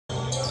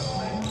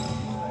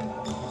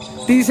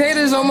These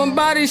haters on my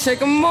body, shake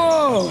them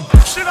more.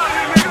 Shit out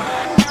here, nigga.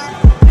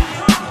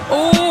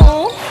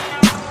 Ooh.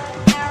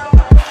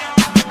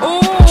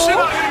 Ooh. Shit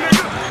out here,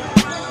 nigga.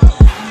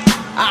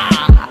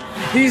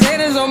 Ah. These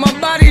haters on my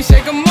body,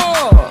 shake them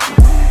more.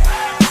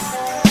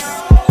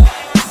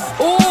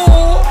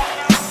 Ooh.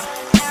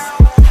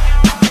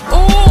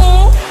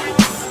 Ooh.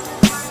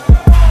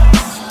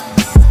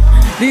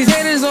 These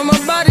haters on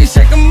my body,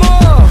 shake them more.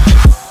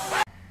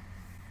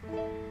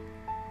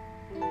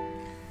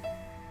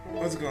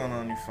 What's going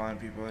on, you fine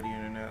people of the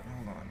internet?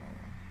 Hold on.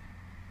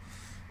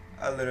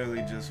 I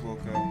literally just woke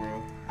up,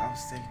 bro. I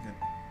was taking a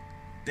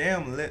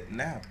damn lit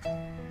nap.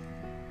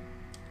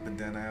 But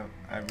then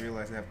I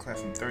realized I have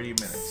class in 30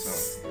 minutes,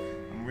 so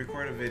I'm gonna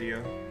record a video,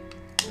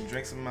 I'm gonna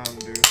drink some Mountain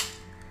Dew,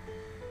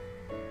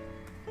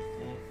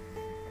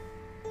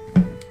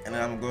 and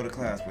then I'm gonna go to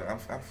class. But I'm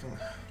feeling,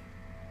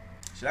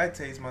 should I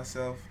tase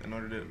myself in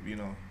order to, you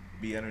know,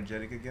 be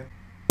energetic again?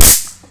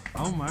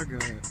 Oh my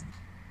god.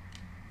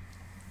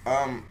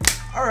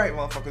 Alright,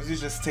 motherfuckers, you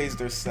just tased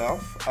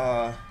yourself.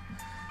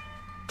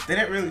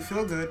 Didn't really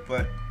feel good,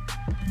 but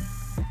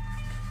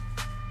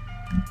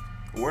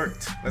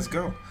worked. Let's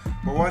go.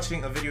 We're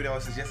watching a video that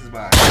was suggested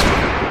by.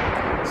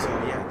 So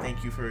yeah,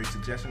 thank you for your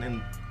suggestion.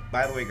 And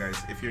by the way,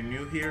 guys, if you're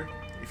new here,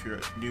 if you're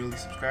newly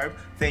subscribed,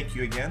 thank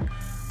you again.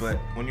 But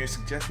when you're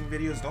suggesting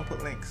videos, don't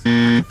put links.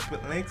 If you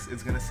put links,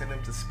 it's gonna send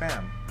them to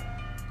spam,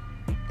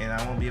 and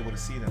I won't be able to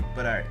see them.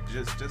 But alright,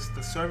 just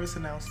the service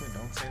announcement.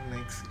 Don't send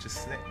links.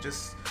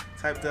 Just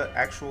type the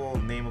actual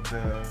name of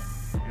the,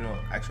 you know,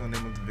 actual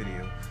name of the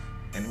video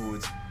and who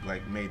it's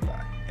like made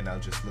by, and I'll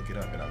just look it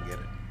up and I'll get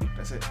it.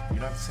 That's it. You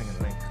don't have to send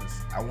a link because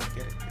I won't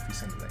get it if you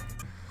send a link.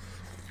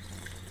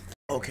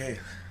 Okay,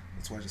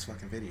 let's watch this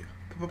fucking video.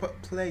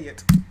 Play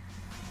it.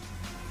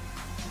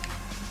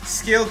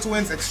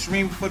 Skilltwins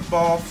Extreme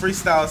Football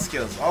Freestyle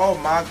Skills. Oh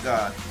my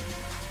god.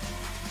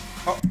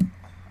 Oh,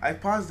 I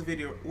paused the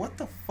video. What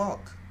the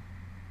fuck?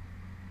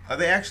 Are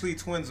they actually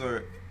twins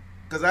or?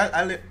 Cause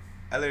I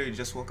literally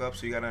just woke up,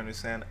 so you gotta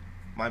understand,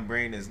 my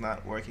brain is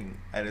not working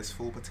at its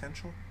full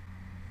potential.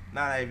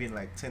 Not even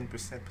like 10%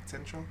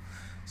 potential.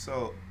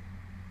 So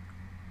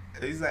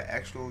is that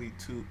actually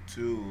two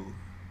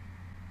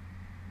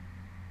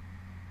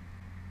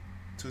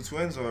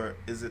twins, or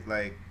is it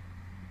like,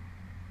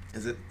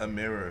 is it a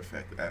mirror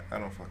effect? I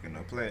don't fucking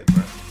know. Play it,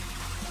 bro.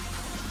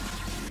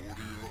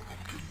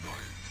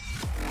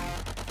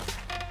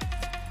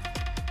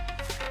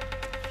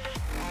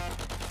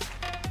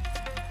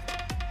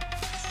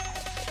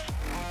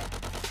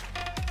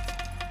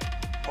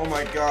 Oh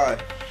my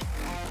god.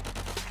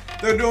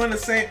 They're doing the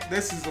same.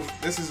 This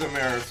is a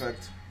mirror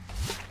effect.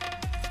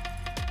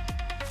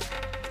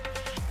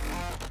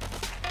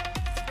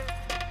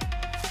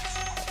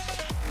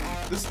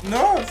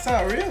 No, it's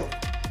not real.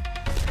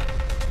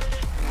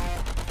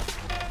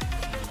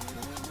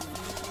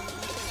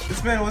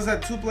 This man was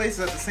at two places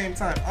at the same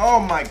time. Oh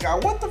my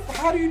god, what the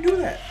how do you do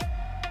that?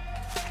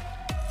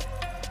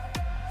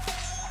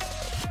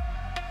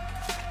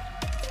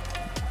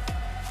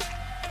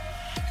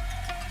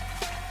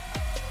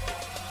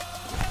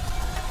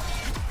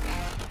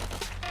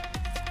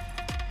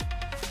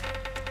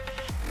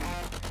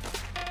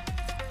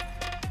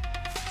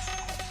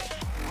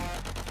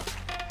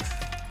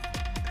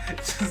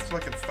 Just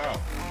fucking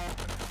stop.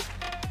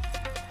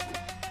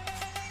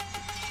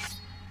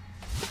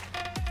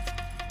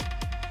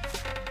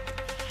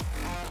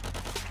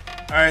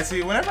 Alright,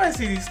 see, whenever I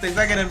see these things,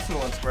 I get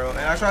influenced, bro. And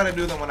I try to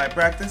do them when I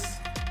practice.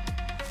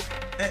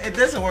 It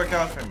doesn't work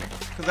out for me,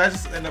 because I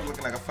just end up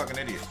looking like a fucking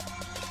idiot.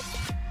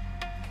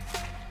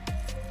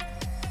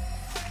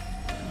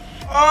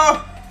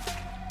 Oh!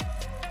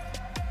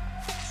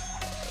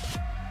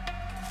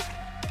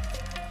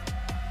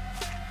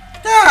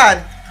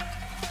 God!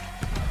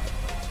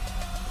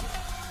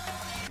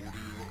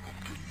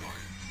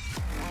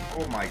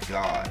 Oh my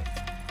god.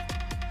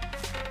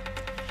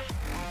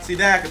 See,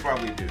 that I could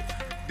probably do.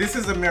 This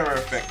is a mirror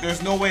effect.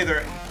 There's no way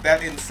they're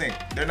that in sync.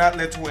 They're not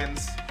lit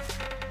twins.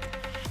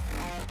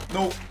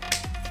 Nope.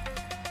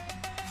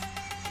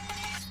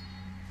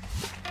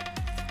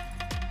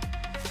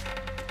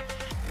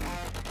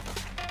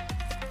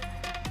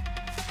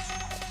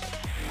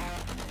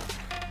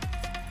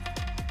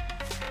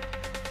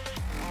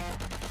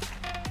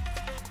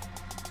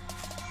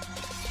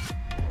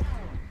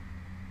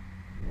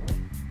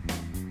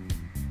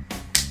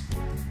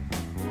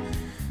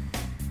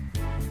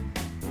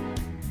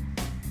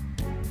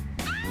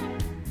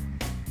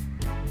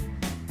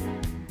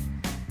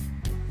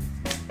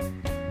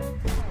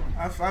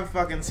 I've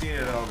fucking seen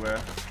it all, bro.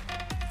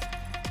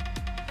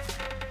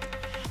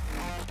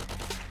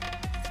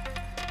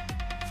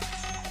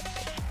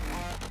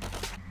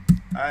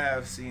 I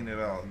have seen it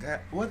all.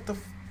 What the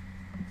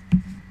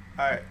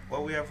Alright,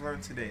 what we have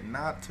learned today,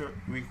 not to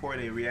record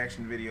a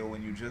reaction video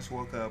when you just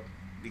woke up,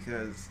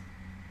 because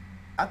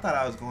I thought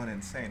I was going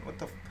insane. What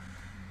the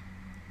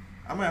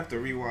I'm gonna have to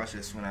rewatch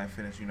this when I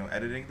finish, you know,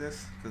 editing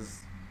this, because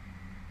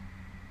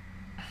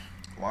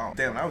wow.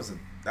 Damn, that was a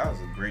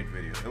great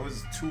video. It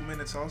was 2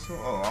 minutes also.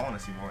 Oh, I want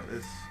to see more of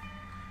this.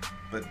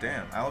 But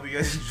damn, I hope you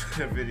guys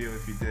enjoyed the video.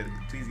 If you did,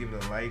 please give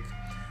it a like.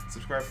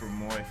 Subscribe for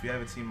more. If you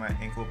haven't seen my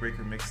ankle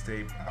breaker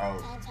mixtape,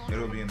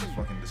 it'll be in the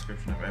fucking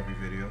description of every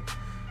video.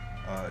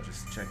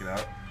 Just check it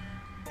out.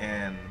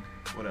 And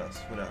what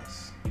else?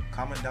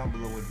 Comment down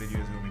below what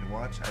videos you want me to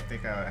watch. I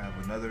think I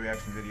have another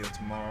reaction video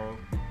tomorrow.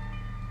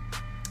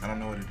 I don't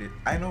know what it is.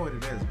 I know what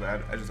it is,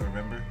 but I just don't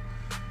remember.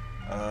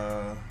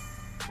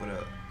 What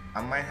else?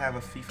 I might have a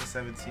FIFA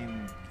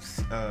 17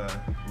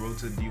 Road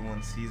to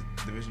D1 season,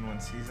 Division 1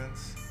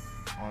 seasons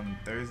on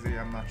Thursday.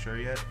 I'm not sure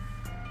yet.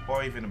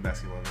 Or even a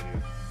basketball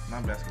video.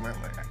 Not basketball,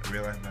 like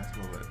real life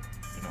basketball, but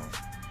you know,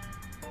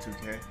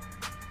 2K.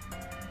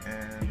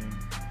 And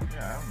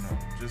yeah, I don't know.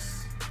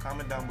 Just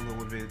comment down below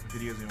what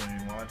videos you want me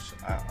to watch.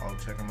 I'll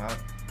check them out.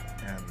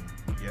 And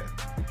yeah,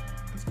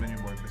 it's been your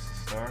boy,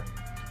 Mr. Star.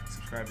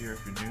 Subscribe here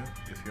if you're new.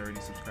 If you're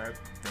already subscribed,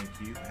 thank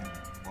you and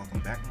welcome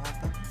back,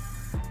 motherfucker.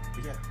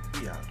 But yeah,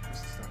 we out.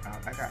 Mr. Star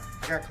out. I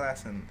got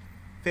class in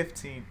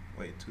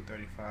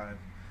 2:35,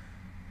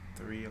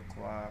 3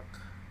 o'clock.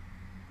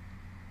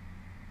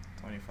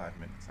 25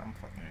 minutes. I'm a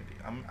fucking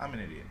idiot. I'm an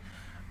idiot.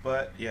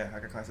 But yeah, I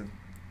got class in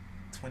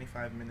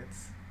 25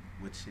 minutes,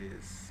 which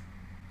is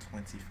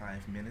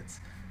 25 minutes.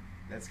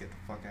 Let's get the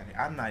fuck out of here.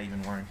 I'm not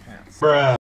even wearing pants. Bruh.